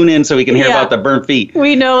 So tune in so we can hear about the burnt feet.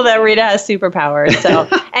 We know that Rita has superpowers. So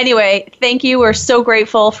anyway, thank you. We're so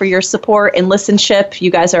grateful for your support and listenership. You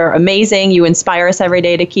guys are amazing. You inspire us every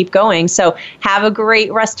day to keep going. So have a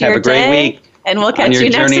great rest of your day. Have a great week. And we'll catch on your you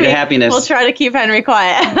next journey week. to happiness. We'll try to keep Henry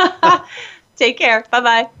quiet. Take care.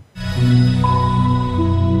 Bye-bye.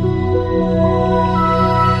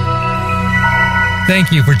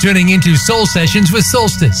 Thank you for tuning into Soul Sessions with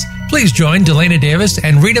Solstice. Please join Delana Davis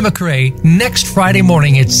and Rita McRae next Friday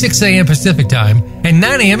morning at 6 a.m. Pacific Time and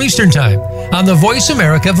 9 a.m. Eastern Time on the Voice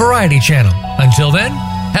America Variety Channel. Until then,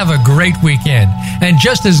 have a great weekend and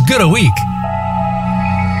just as good a week